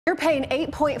You're paying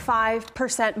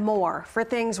 8.5% more for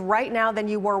things right now than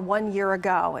you were 1 year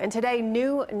ago. And today,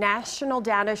 new national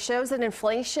data shows that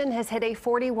inflation has hit a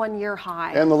 41-year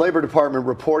high. And the Labor Department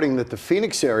reporting that the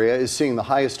Phoenix area is seeing the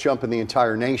highest jump in the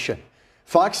entire nation.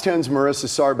 Fox 10's Marissa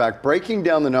Sarbak breaking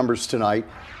down the numbers tonight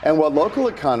and what local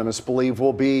economists believe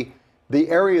will be the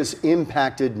areas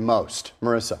impacted most.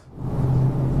 Marissa.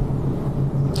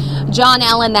 John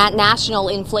Allen, that national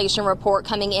inflation report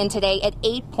coming in today at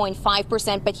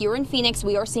 8.5%, but here in Phoenix,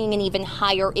 we are seeing an even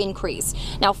higher increase.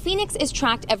 Now, Phoenix is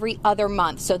tracked every other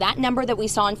month, so that number that we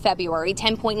saw in February,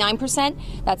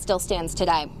 10.9%, that still stands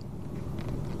today.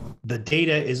 The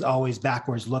data is always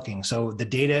backwards looking, so the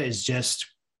data is just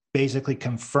basically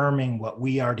confirming what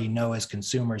we already know as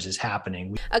consumers is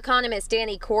happening. Economist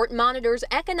Danny Court monitors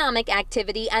economic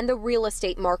activity and the real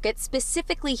estate market,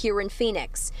 specifically here in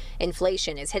Phoenix.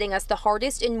 Inflation is hitting us the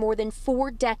hardest in more than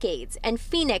 4 decades, and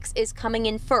Phoenix is coming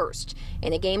in first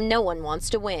in a game no one wants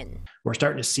to win. We're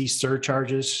starting to see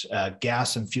surcharges,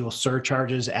 gas and fuel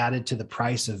surcharges added to the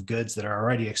price of goods that are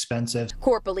already expensive.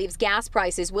 Court believes gas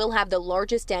prices will have the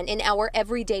largest dent in our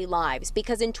everyday lives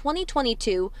because in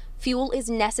 2022, fuel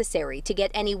is necessary to get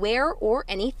anywhere or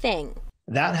anything.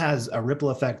 That has a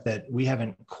ripple effect that we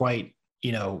haven't quite,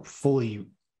 fully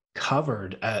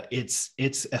covered.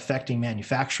 It's affecting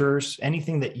manufacturers,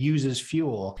 anything that uses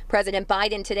fuel. President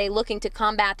Biden today looking to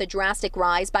combat the drastic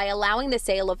rise by allowing the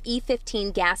sale of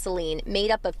E15 gasoline made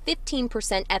up of 15%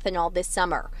 ethanol this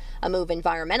summer, a move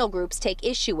environmental groups take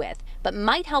issue with, but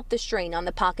might help the strain on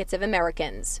the pockets of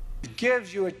Americans. It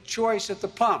gives you a choice at the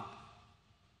pump.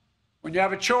 When you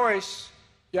have a choice,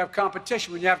 you have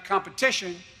competition. When you have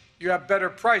competition, you have better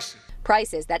prices.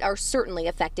 Prices that are certainly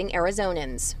affecting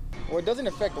Arizonans. Well, it doesn't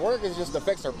affect work, it just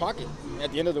affects our pocket.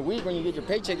 At the end of the week, when you get your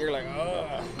paycheck, you're like,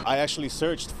 ugh. I actually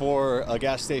searched for a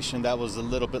gas station that was a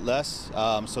little bit less,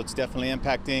 so it's definitely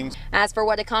impacting. As for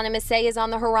what economists say is on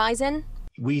the horizon,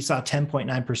 we saw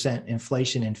 10.9%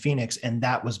 inflation in Phoenix, and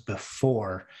that was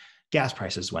before gas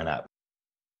prices went up.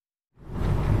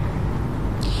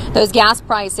 those gas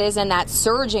prices and that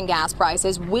surge in gas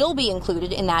prices will be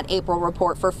included in that April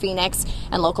report for Phoenix,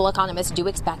 and local economists do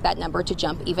expect that number to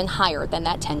jump even higher than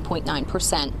that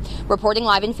 10.9%. Reporting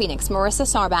live in Phoenix, Marissa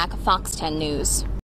Sarbak, Fox 10 News.